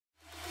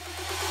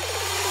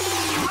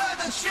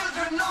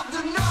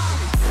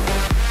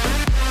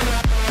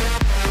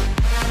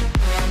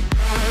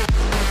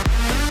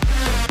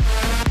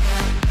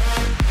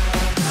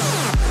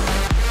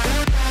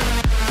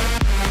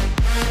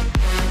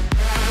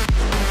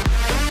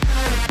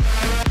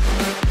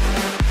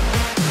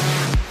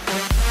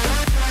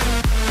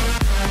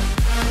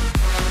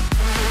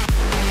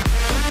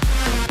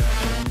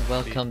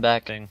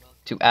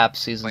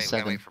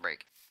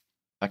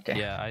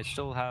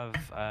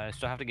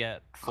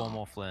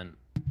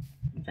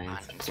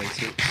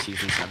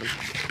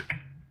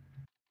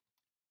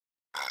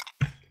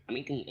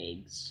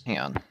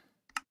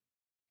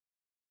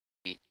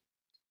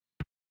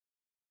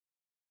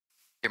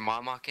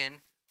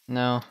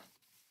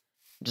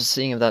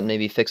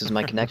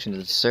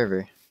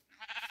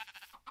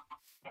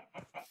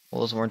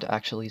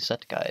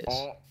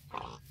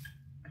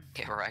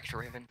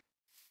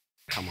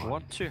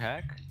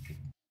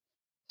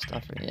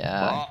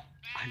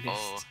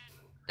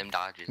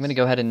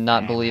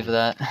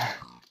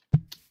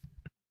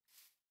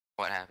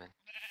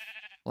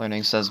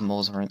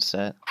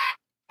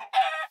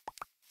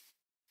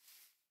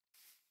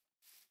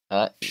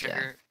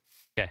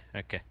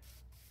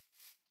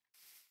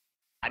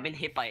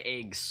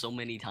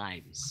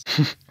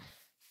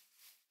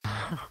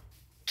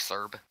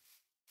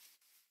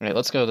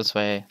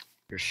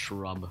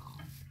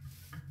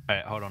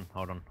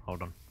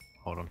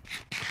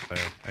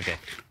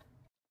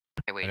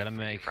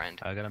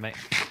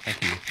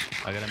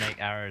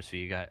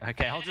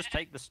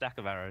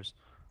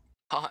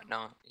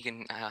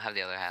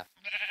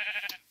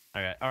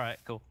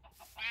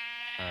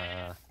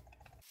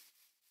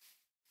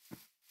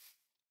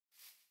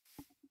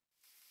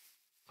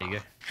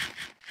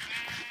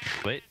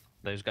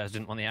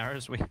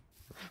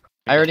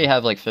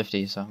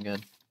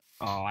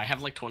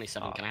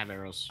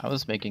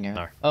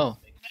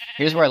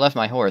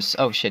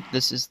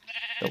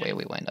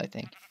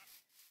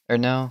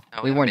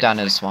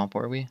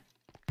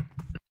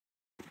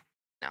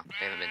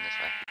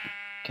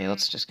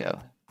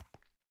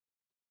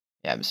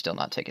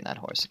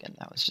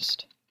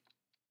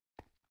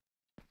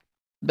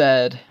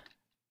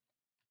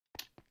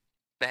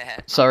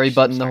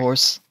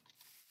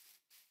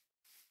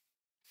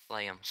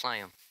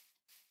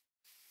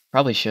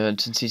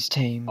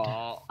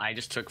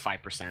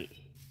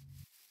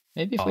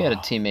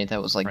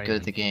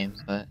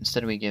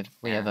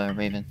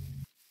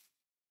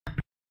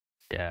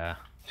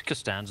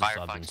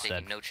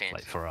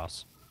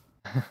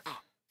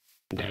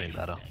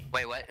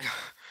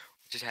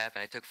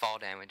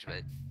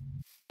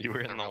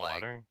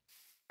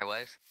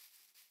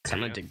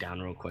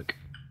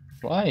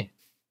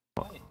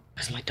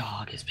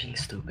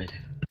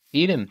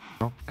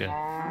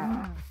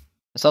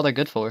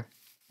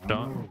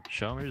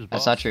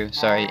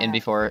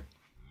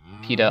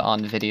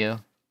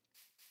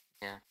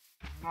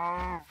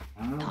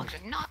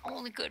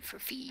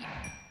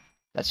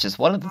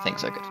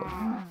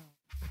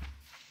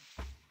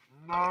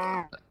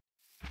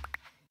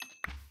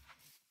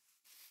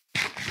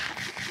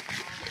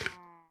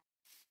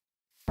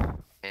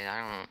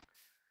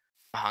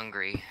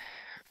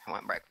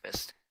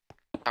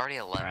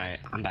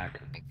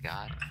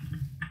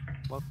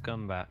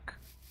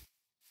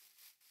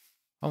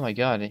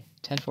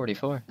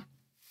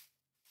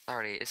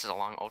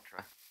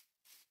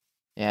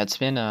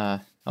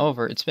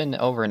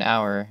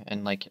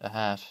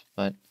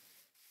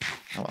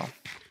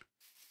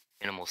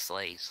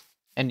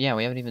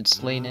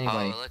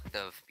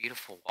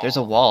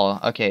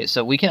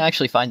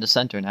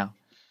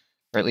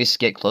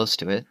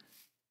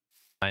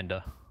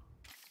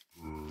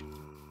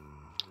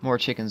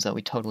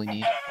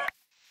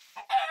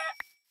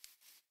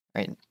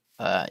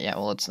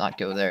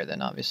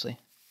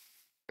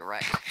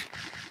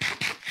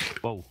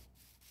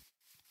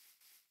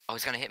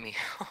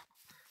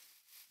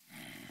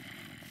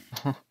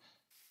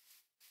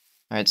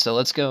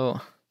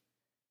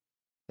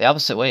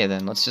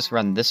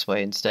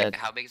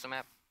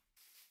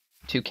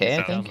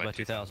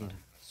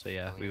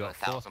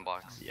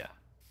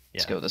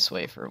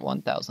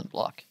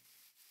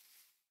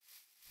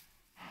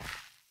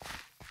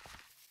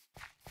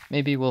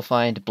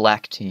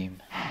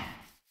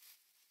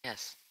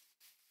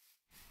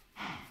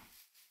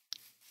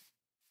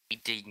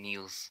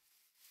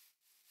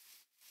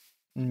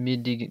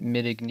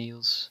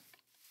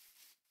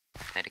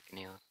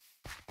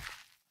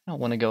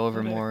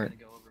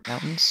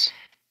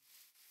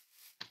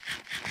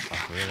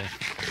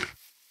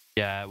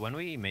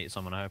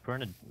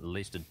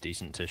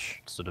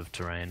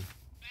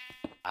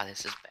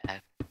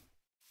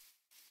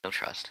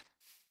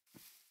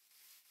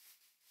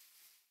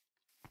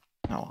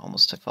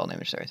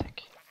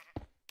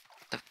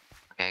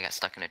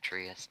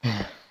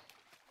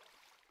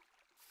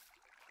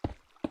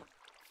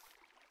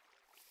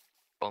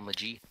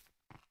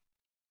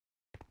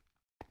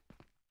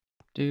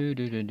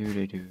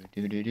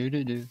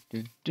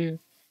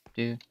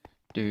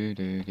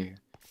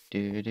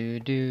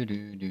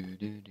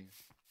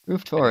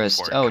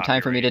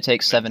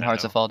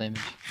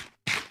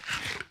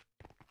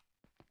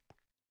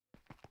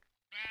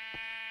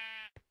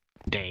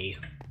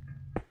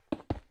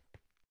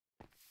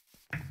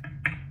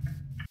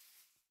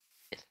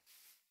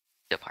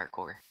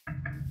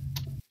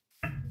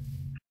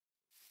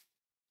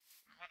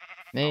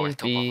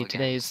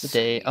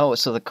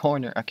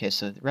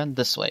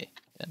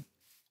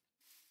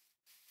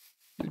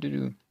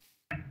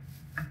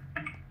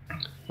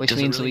Which Does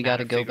it means really we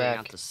gotta matter go figuring back.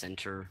 out the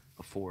center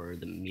before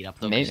the meetup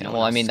though? 'Cause Maybe. no one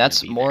Well, I else mean, is gonna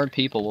that's be more there.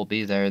 people will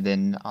be there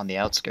than on the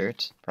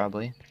outskirts,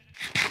 probably.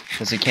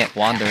 Because you can't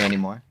wander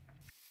anymore.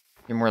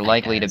 You're more I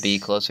likely to be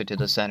guess. closer to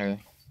the center,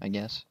 I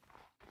guess.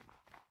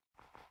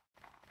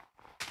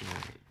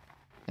 Alright.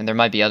 And there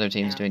might be other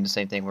teams Yeah. doing the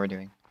same thing we're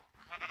doing.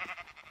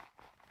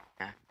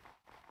 Yeah.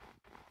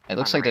 It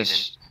looks I'm like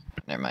there's.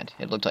 Never mind.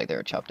 It looked like there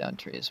were chopped down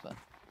trees, but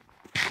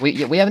we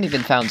haven't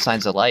even found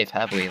signs of life,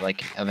 have we?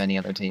 Like of any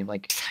other team?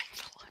 Like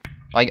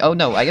oh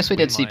no, I guess we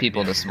did see might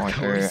people be this able to.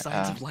 morning. There Or, were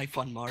signs of life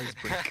on Mars,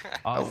 Brick.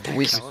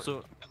 we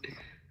saw,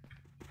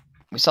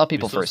 we saw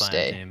people we saw first Cyan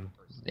day. Team.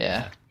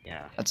 Yeah,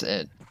 Yeah. that's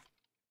it.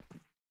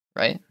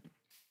 Right?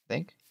 I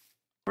think.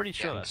 Pretty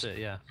sure Yeah. that's it,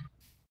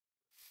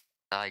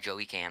 yeah.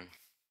 Joey can.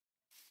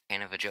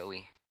 Can of a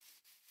Joey.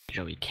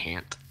 Joey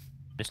can't.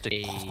 Mr.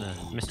 Hey.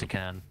 Mr.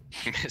 Can.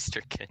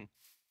 Mr. Kin.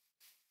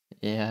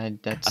 Yeah,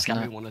 That's that's gotta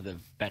not. be one of the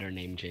better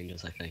name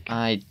changes, I think.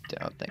 I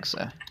don't think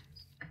so.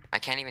 I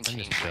can't even I'm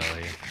change just my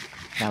Joey.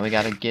 Now we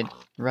gotta get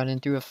running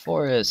through a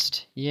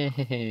forest.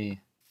 Yay!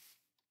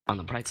 On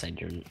the bright side,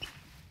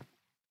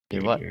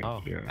 You're what?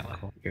 Oh.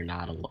 You're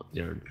not a.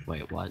 You're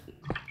wait, what?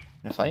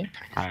 In a fight?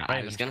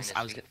 I was gonna.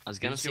 I was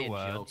gonna Use say a your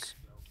joke. words.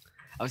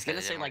 I was gonna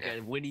Yeah, say like yeah.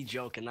 a witty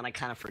joke, and then I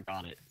kind of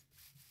forgot it.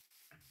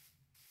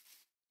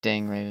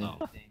 Dang, Raven.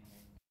 Oh.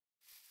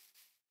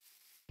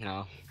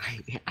 No,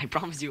 I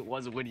promise you it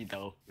was witty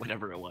though,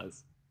 whatever it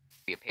was.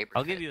 be a paper.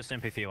 I'll cut. give you a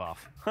sympathy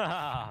laugh.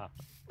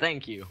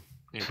 Thank you.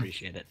 I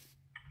appreciate it.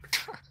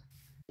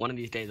 One of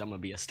these days I'm gonna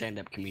be a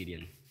stand-up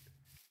comedian.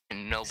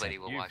 And nobody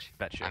will You watch.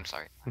 betcha. I'm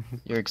sorry.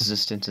 Your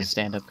existence is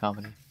stand-up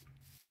comedy.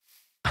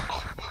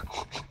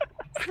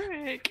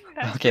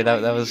 Okay,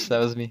 that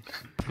was me.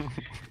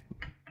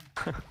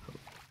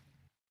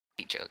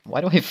 He joke.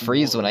 Why do I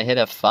freeze when I hit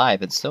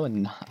F5? It's so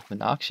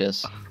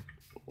obnoxious.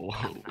 Whoa,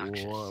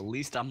 Obnoxious. well, at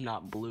least I'm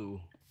not blue.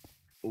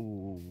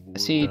 Ooh. I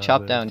see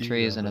chop down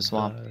trees in a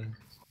swamp.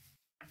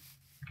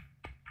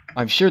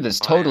 I'm sure this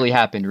totally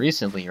happened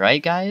recently,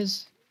 right,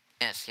 guys?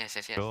 Yes, yes,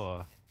 yes, yes.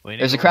 Sure. We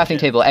need There's a to watch crafting it.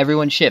 table.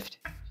 Everyone shift.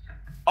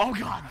 Oh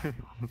god.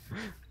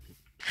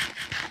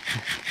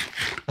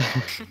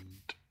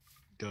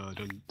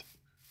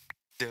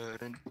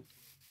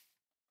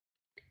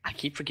 I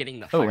keep forgetting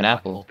the Oh, an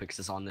apple. Vulpix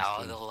is on this Oh,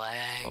 team. the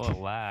leg. Oh,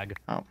 lag.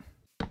 An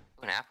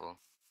apple.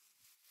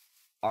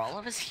 Are all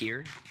of us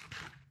here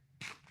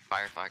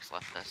Firefox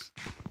left us.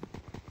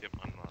 Yep,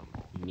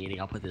 I'm meeting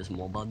up with his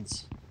mole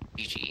buds?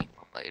 GG.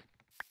 Well played.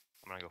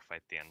 gonna go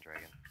fight the end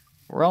dragon.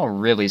 We're all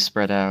really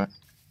spread out.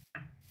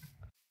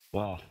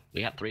 Well,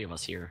 we got 3 of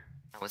us here.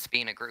 Now let's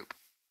be in a group.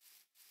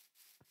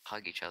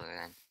 Hug each other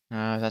then.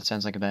 That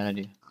sounds like a bad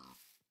idea.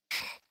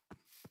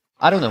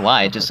 I don't know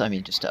why. It just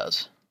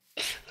does.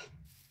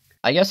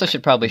 I guess I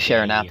should probably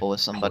share an Yay, apple with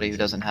somebody who poison.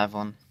 doesn't have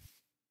one.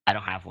 I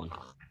don't have one.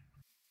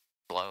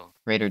 Blow.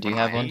 Raider, do you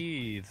have one?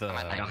 Either.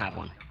 I don't have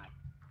one.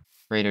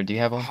 Raider, do you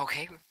have one?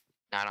 Okay.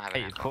 No, I don't have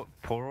an Hey, apple.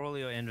 pour all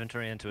your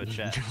inventory into a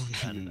chest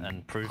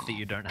and prove that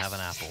you don't have an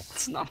apple.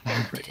 It's not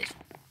fair. Did it.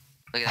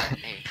 Look at that.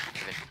 Hey,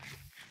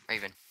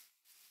 Raven.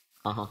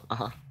 Uh-huh,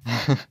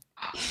 uh-huh.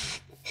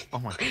 Oh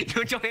my god.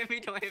 No, don't hit me,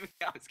 don't hit me.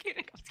 I was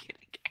kidding, I was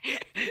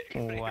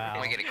kidding. Wow.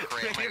 I'm gonna get a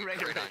crit. I'm gonna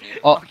get a crit on you.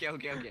 Oh. Okay,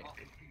 okay, okay.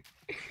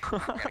 I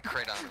got a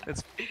crit on you.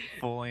 It's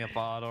falling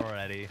apart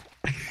already.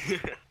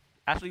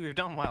 Actually, we've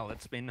done well.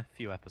 It's been a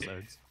few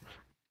episodes.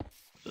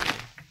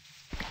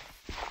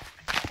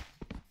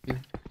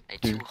 A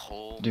 2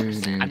 whole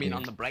I mean,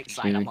 on the bright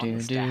side, I'm on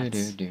the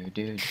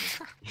stats.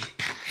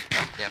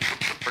 Yeah.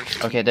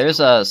 First Okay,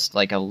 there's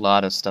like a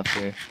lot of stuff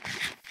here.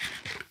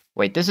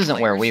 Wait, this isn't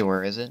where we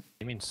were, is it?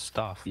 You mean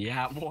stuff?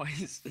 Yeah,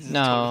 boys. This is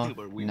No, totally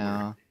where we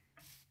no.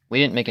 We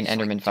didn't make an It's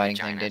like Enderman two fighting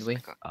thing, giant did we?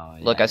 ass- Oh,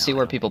 Look, yeah, I see no,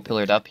 where don't people think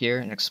pillared so. up here.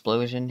 An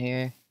explosion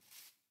here.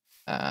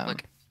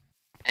 Look.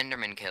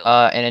 Enderman kill.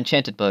 An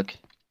enchanted book.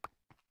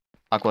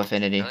 Aqua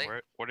Affinity. Really?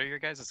 What are your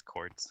guys'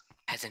 chords?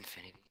 Has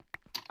infinity.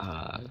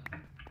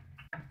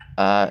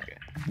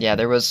 Yeah,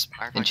 there was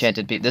Firefox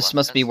enchanted. This left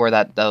must be us.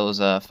 where those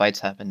fights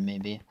happened,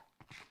 maybe.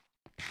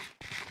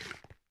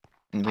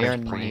 And we are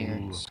near.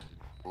 Plains.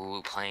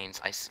 Ooh, plains.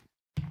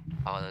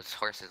 Oh, those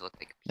horses look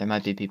like. There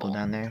might be people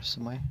down there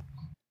somewhere.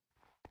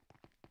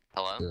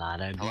 Hello?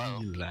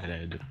 Hello?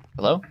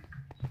 Hello?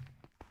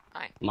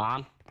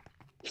 Mom?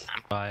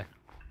 Bye.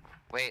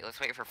 Wait, let's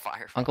wait for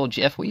fire. Uncle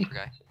Jeff Wee?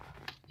 Guy.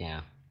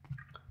 Yeah.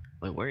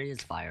 Wait, where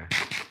is fire?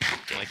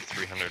 Like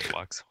 300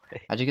 blocks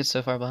away. How'd you get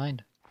so far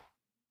behind?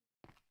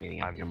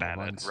 Meeting up I'm your bad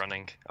mole at buds?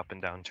 running up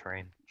and down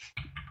terrain.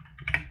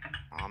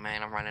 Oh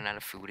man, I'm running out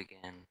of food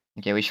again.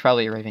 Okay, we should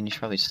probably, Raven, you should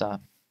probably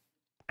stop.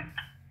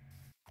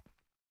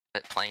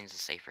 But plains is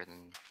safer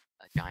than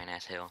a giant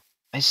ass hill.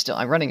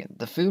 I'm running,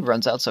 the food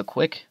runs out so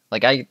quick.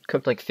 Like, I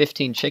cooked like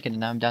 15 chicken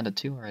and now I'm down to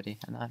 2 already.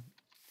 And I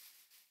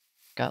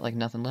got like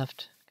nothing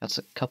left. Got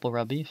a couple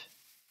raw beef.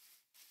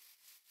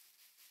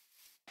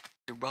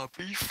 Raw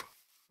beef.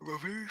 Raw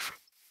beef.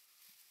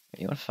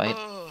 You wanna fight?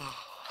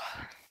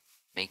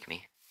 Make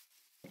me.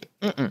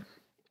 Mm-mm.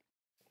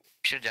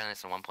 Should have done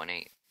this in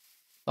 1.8.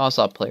 Oh, I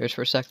saw players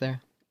for a sec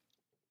there.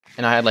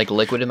 And I had like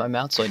liquid in my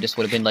mouth, so I just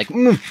would have been like,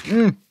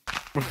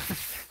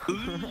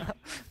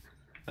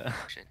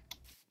 Shit.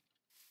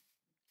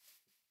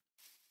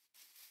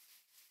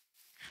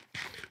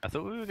 I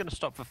thought we were gonna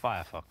stop for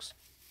Firefox.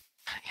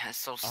 Yeah, it's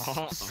so,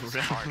 Oh, so really?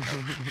 hard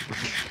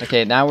though.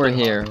 Okay, now we're Play a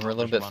lot here. of We're a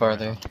little rubbish bit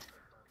farther.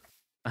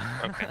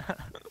 around. Okay.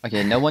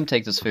 Okay, no one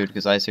take this food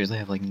because I seriously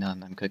have like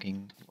none. I'm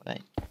cooking what I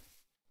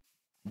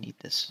need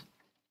this.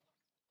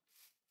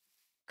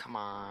 Come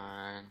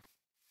on.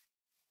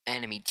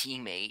 Enemy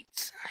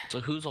teammates. So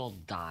who's all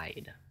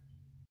died?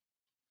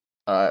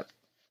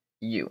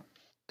 You.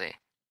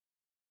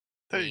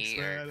 Me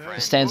or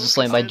Brent? Stanza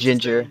slain by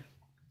Ginger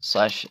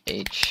 /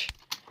 H.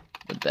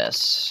 The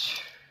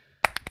best.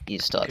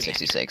 He's still at Good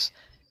 66.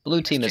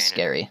 Blue team is Janitor.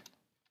 scary.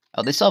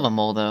 Oh, they still have a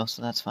mole though,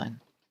 so that's fine.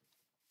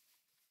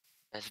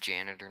 That's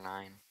Janitor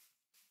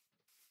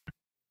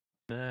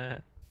 9.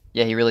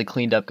 Yeah, he really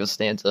cleaned up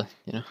Costanza,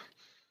 you know?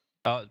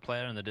 Oh,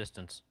 player in the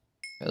distance.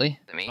 Really?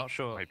 Is it me? Not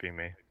sure. Might be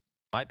me.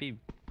 Might be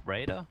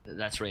Raider.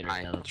 That's Raider.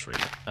 Hi. Yeah, that's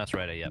Raider. That's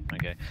Raider. Yep.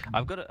 Okay.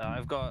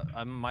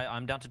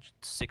 I'm down to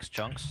 6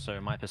 chunks, so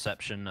my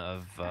perception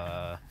of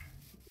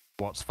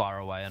what's far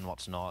away and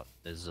what's not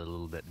is a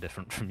little bit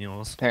different from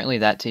yours. Apparently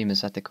that team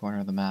is at the corner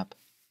of the map.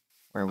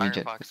 Where we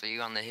just... Firefox, are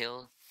you on the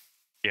hill?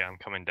 Yeah, I'm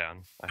coming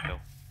down. I feel.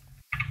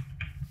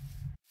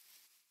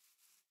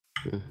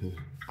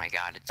 My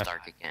god, it's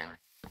dark again.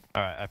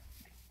 All right.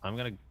 I'm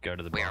gonna go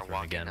to the We are bathroom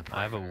walking again. the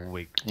I have a perimeter.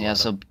 weak. Yeah, bladder.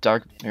 so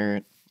Dark...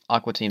 or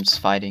Aqua team's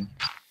fighting.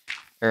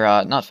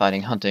 Or, not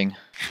fighting, hunting.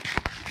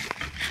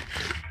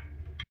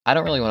 I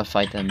don't really want to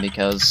fight them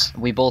because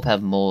we both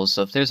have moles,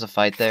 so if there's a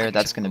fight there,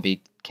 that's gonna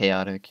be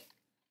chaotic.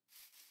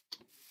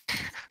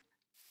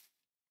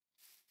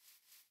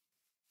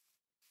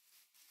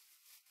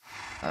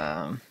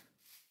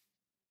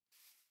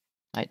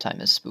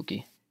 Nighttime is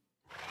spooky.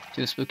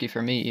 Too spooky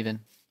for me, even.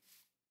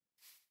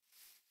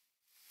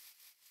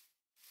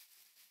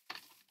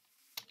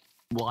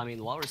 Well, I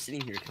mean, while we're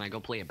sitting here, can I go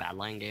play a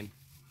Badlion game?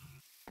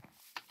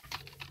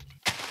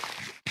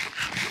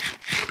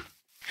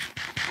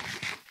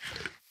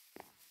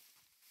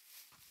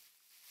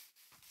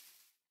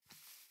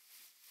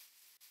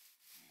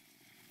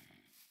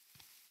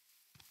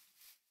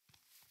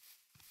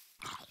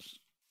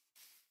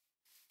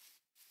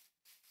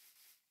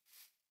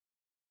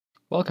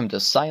 Welcome to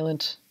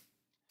Silent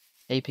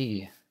AP.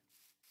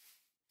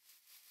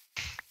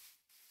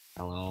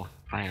 Hello,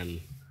 I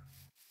am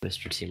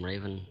Mr. Team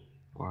Raven,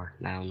 or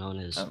now known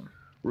as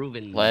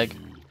Reuven. Leg.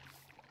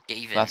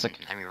 Gavin. Classic.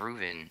 I mean,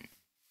 Reuven.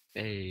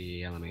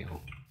 Hey, LMAO.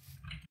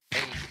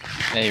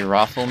 Hey,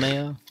 Raffle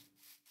Mayo?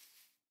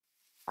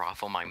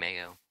 Raffle my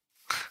mayo.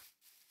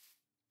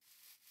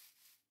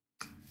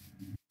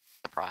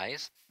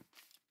 Surprise?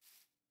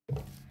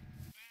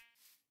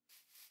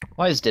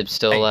 Why is Dib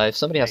still Hey, alive?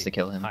 Somebody has hey, to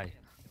kill him. Hi.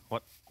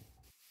 What?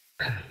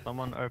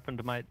 Someone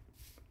opened my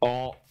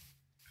Oh,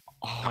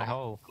 my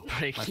hole.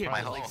 breaking my my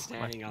hole. leg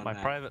standing on My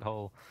that. private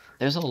hole.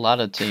 There's a lot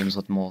of teams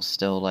with moles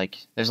still, like,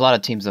 there's a lot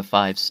of teams of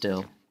 5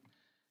 still.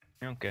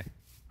 Okay.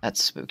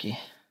 That's spooky.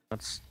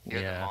 That's Hear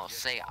them yeah. all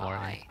say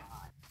warning.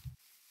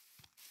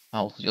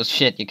 Oh,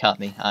 shit, you caught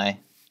me. Aye.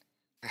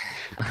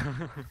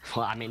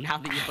 Well, I mean, now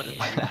that you put it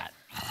like that.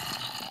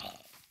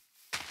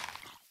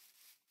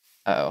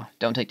 Uh-oh.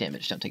 Don't take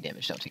damage, don't take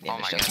damage, don't take Oh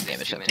damage, my don't God, take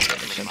there's damage, too don't many- take too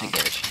damage, many don't take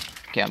mobs. damage.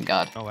 Okay, I'm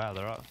God. Oh wow,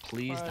 there are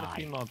Please quite a die.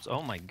 few mobs.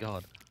 Oh my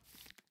god.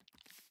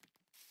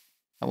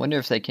 I wonder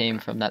if they came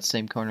from that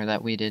same corner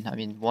that we did. I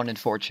mean, 1 in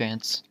 4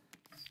 chance.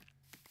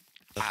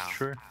 That's Wow.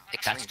 true.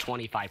 That's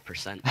Extreme.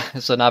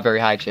 25%. So not very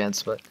high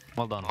chance, but...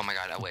 Well done. Oh my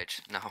god, a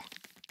witch. No.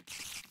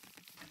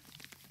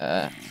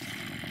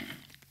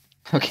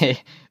 Okay,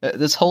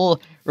 this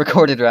whole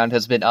recorded round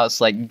has been us,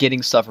 like,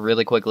 getting stuff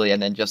really quickly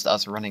and then just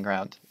us running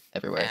around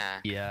everywhere. Yeah.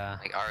 Yeah.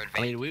 Like our advantage.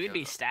 I mean, we would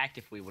be stacked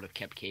if we would have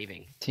kept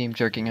caving. Team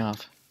jerking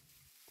off.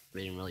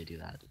 We didn't really do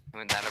that. I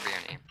mean, that'll be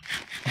our name.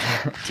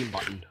 Team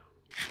button.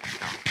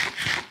 No.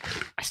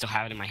 I still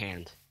have it in my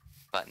hand.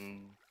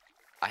 Button.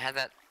 I had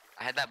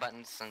that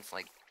button since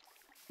like.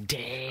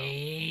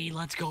 Day,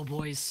 let's go,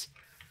 boys.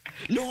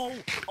 No!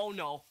 Oh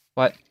no.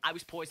 What? I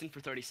was poisoned for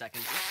 30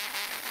 seconds.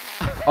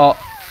 Oh,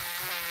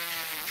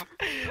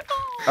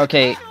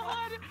 okay,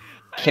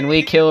 can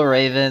we kill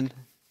Raven?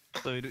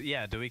 So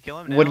yeah, do we kill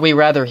him now? Would we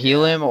rather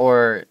heal him,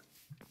 or...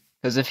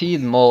 Because if he's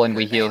mole and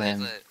we heal Hey, him...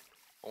 there's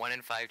a 1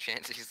 in 5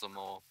 chance he's a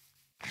mole.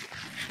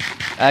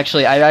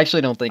 Actually, I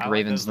actually don't think I like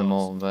Raven's those the odds.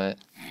 mole, but...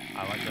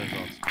 I like those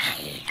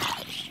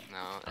odds. No,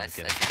 I'm that's.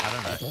 kidding. I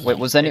don't know. Wait,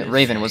 was It is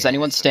Raven, was shady.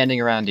 anyone standing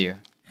around you?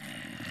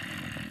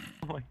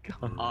 Oh my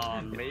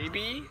god.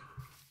 Maybe?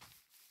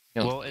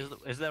 No. Well,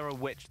 is there a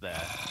witch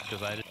there?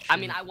 Because I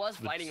mean, I was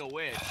fighting a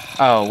witch,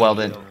 Oh, well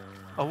then.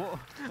 Oh, what?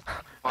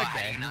 Why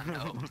Okay. do you not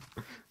know?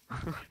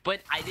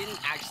 but I didn't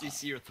actually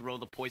see her throw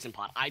the poison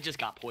pot. I just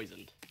got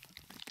poisoned.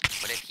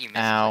 What if he missed?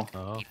 Ow.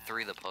 Oh. He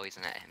threw the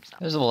poison at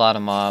himself. There's a lot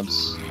of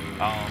mobs.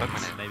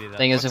 Oh, maybe that.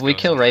 Thing is, if let's we go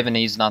kill in. Raven and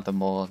he's not the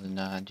mole, then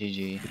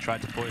GG. We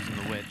tried to poison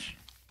the witch.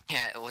 Yeah,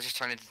 we'll just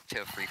turn it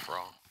into a free for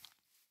all.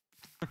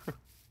 Start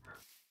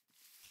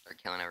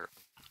killing everyone.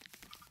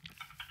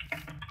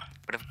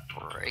 What if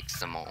breaks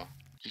them all?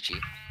 GG.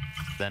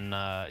 Then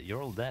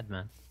you're all dead,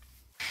 man.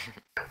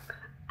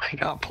 I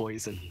got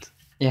poisoned.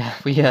 Yeah,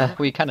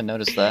 we kind of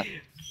noticed that.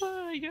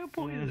 I got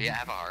poisoned. Yeah, I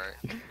have a heart.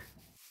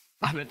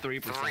 I'm at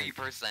 3%.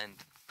 3%.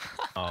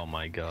 Oh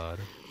my god.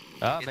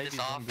 Ah, Get baby this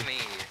off zombie. me.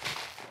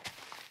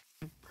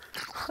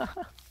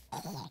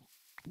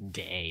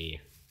 Day.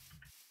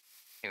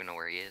 I don't even know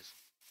where he is.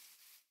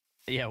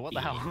 Yeah, what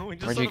the hell? We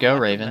just Where'd sort you of go, left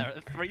him Raven? there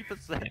at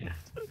 3%.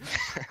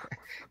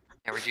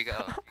 Yeah, where'd you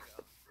go?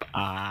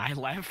 I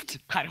left.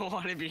 I don't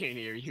want to be in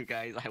here, you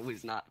guys. I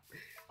was not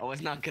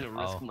gonna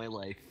risk Oh. my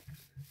life.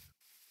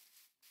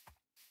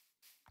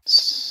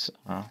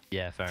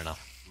 Yeah, fair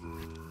enough.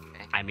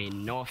 I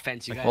mean, no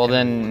offense, you guys. Well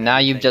haven't ruined then, now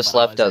you've anything, just but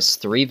I left was- us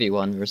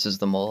 3v1 versus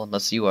the mole,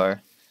 unless you are,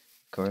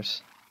 of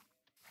course.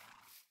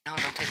 No,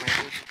 don't take my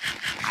food.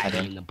 I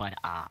I mean, but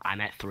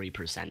I'm at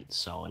 3%,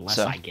 so unless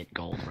So? I get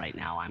gold right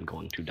now, I'm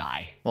going to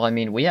die. Well, I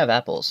mean, we have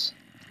apples.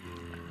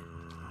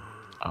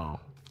 Oh.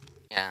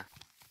 Yeah,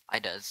 I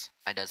does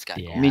got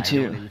Yeah, gold. Me I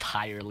too. don't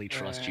entirely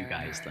trust you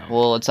guys, though.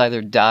 Well, it's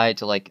either die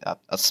to like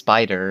a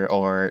spider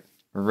or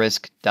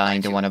risk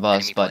dying to to one of enemy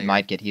us, but player.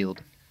 might get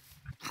healed.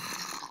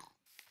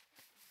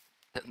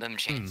 Them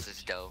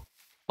chances, though.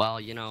 Well,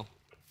 you know,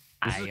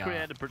 This I has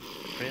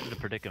created a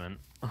predicament.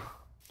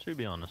 To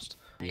be honest.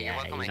 Hey, yeah, you're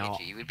welcome you I know, hit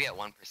you. You would be at 1%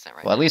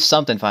 right Well, at now. least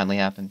something finally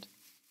happened.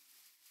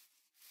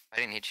 If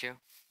I didn't hit you,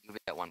 you would be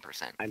at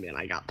 1%. I mean,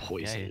 I got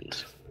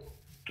poisoned.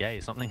 Yay,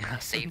 something I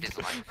happened. saved his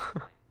life.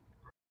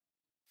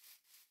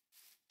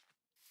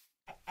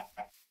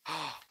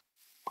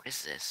 What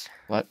is this?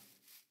 What?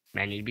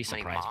 Man, you'd be How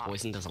many surprised. mobs?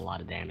 Poison does a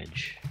lot of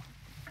damage.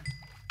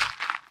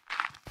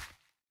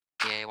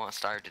 Yeah, you won't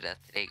starve to death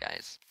today,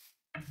 guys.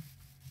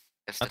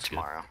 It's the That's good.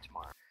 tomorrow.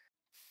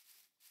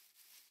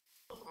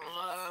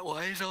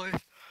 Why is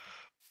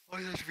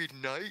it to be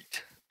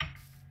night?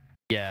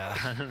 Yeah,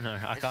 I don't know.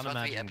 I It's can't supposed to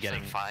be imagine episode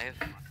getting 5.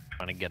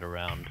 trying to get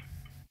around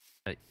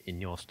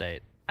in your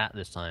state at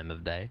this time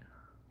of day.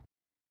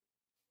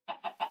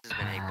 This has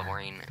been a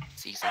boring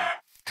season.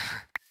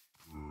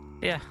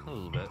 Yeah, a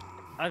little bit.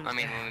 I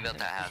mean, when we built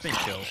that house, It's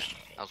been chill.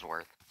 that was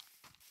worth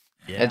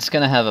Yeah, It's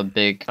gonna have a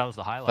big that was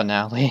the highlight.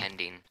 finale.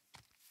 ending.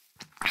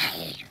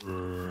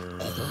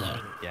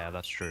 Yeah,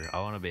 that's true. I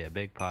want to be a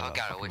big part Oh of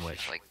god, that I wish fucking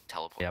it's witch. like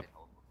teleported. Yep.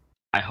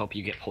 I hope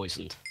you get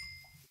poisoned.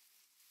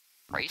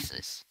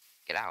 Racist.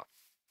 Get out.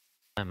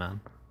 Hey, man.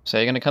 So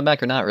you're gonna come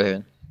back or not,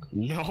 Raven?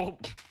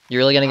 Nope. You're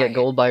really gonna get Why?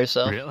 gold by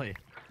yourself? Really?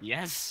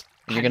 Yes.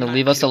 You're I'm gonna not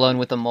leave us kidding. alone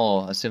with the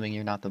mole, assuming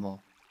you're not the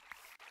mole.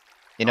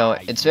 You know, Ah,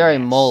 it's very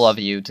yes. mole of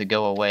you to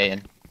go away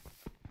and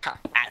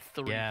At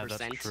 3%. Yeah,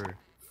 that's true.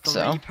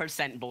 So?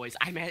 3%, boys.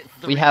 I'm at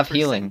 3%. We have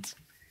healing.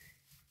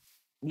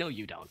 No,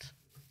 you don't.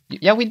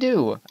 Yeah, we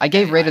do. I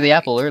gave Yeah, Raider the I-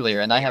 apple earlier,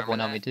 and I you have one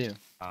remember on me too.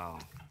 Oh.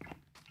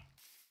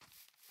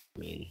 I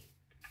mean,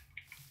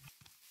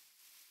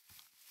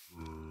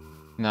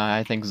 No,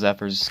 I think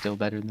Zephyr's still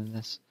better than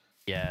this.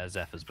 Yeah,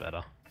 Zephyr's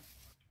better.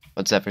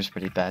 But Zephyr's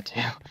pretty bad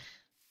too.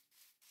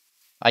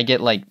 I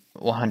get like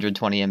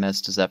 120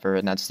 MS to Zephyr,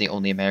 and that's the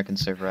only American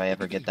server I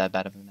ever get that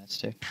bad of MS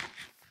to.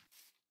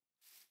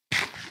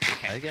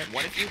 I get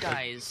what if you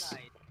guys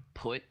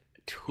put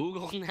 2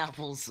 golden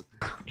apples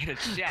in a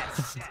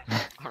chest?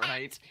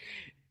 Alright?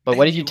 But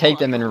what if you take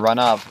them and run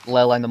off?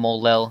 Lel and the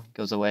mole Lel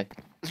goes away.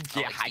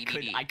 Yeah, like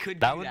CBD. I could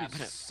that do would that, be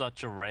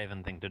such a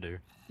Raven thing to do.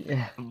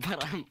 Yeah.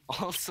 but I'm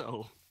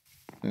also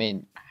I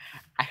mean,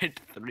 at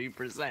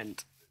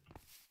 3%.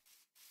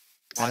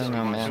 I don't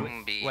know, man.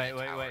 Shouldn't be Wait, a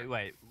wait, tower. wait,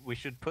 wait. We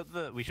should put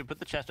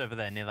the chest over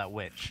there near that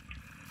witch.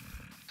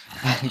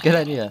 good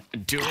idea.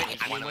 Do it.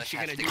 I One mean, of what us you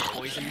has gonna to do? go.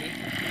 Poison me?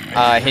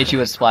 I hit you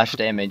with splash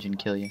damage and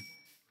kill you.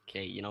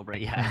 Okay, you know,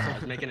 break. Yeah.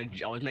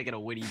 I was making a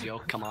witty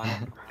joke. Come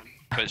on.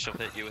 But she'll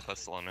hit you with a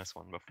slowness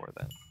one before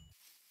that.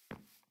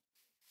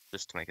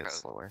 Just to make it Bro.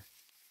 slower.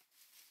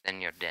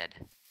 Then you're dead.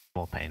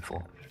 More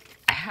painful.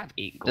 I have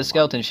 8 gold. The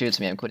skeleton shoots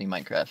me. I'm quitting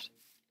Minecraft.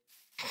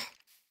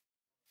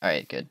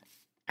 Alright, good.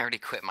 I already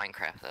quit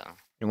Minecraft though.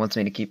 It wants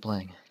me to keep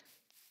playing.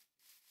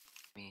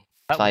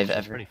 That 5 witch is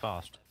ever. pretty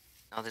fast.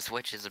 Oh, this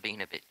witch is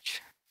being a bitch.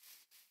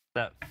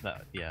 That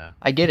yeah.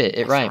 I get it. It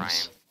It's a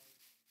rhymes.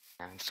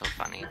 rhyme. I'm so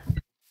funny.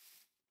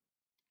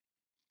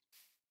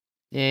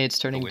 Yay, it's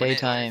turning When it-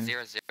 daytime.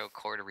 0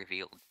 cord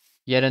revealed.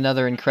 Yet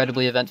another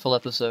incredibly eventful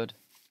episode.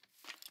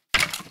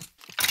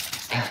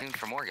 Stay tuned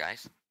for more,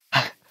 guys.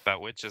 That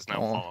witch is now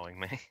Oh. following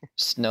me.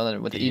 Just know that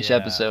with each Yeah,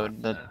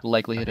 episode, the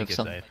likelihood think of you're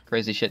some safe.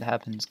 crazy shit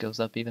happens goes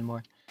up even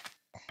more.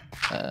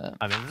 I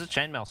mean, there's a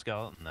chainmail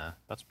skeleton there.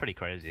 That's pretty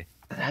crazy.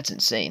 That's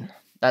insane.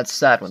 That's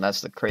sad when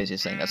that's the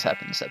craziest thing that's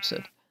happened this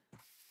episode.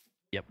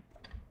 Yep.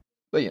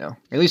 But you know,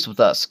 at least with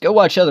us, go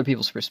watch other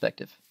people's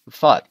perspective who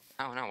fought.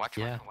 Oh no, watch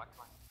Yeah. one.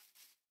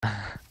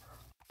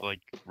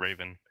 Like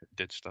Raven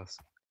ditched us.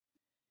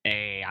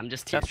 Hey, I'm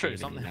just That's true.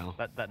 teasing, Something you know.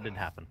 that did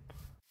happen.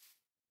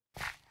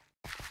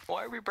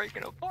 Why are we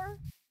breaking apart?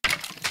 I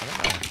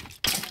don't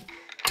know.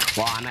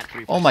 Well, I'm at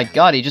 3%. Oh my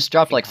god, he just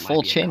dropped like Think I full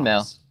might be a chainmail.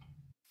 cause.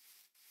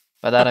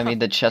 By that I mean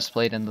the chest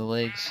plate and the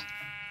legs.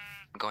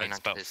 I'm going It's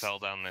onto about this. fell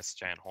down this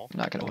giant hole. I'm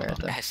not gonna wear it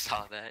though. I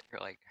saw that.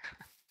 You're like,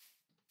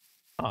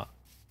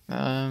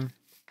 Um,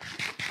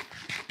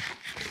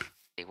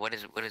 Hey, what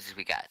is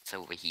we got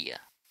over here?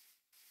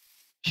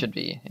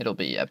 it'll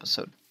be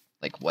episode,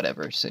 like,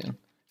 whatever, soon.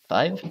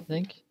 5, I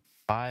think?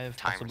 5,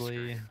 Timer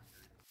possibly.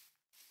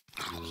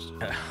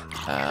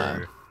 Uh,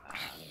 True.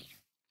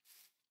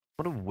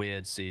 What a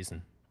weird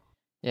season.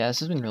 Yeah, this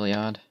has been really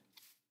odd.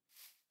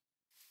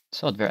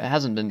 It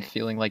hasn't been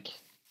feeling like,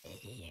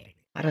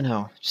 I don't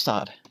know, just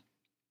odd.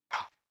 Oh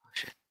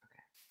shit.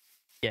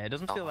 Yeah, it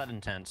doesn't Oh. feel that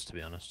intense, to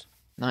be honest.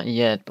 Not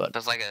yet, but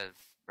That's like a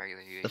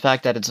regular the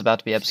fact that it's about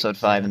to be episode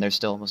 5 and there's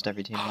still almost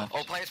every team left.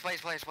 Oh, players.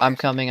 I'm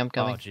coming.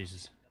 Oh,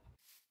 Jesus.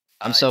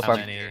 I'm so How far.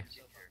 many?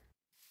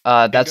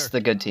 That's Bigger.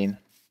 the good team.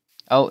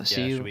 Oh,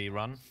 see Yeah, you. should we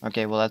run?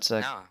 Okay, well that's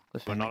a No.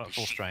 We're not at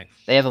full strength.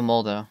 They have a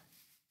mole though.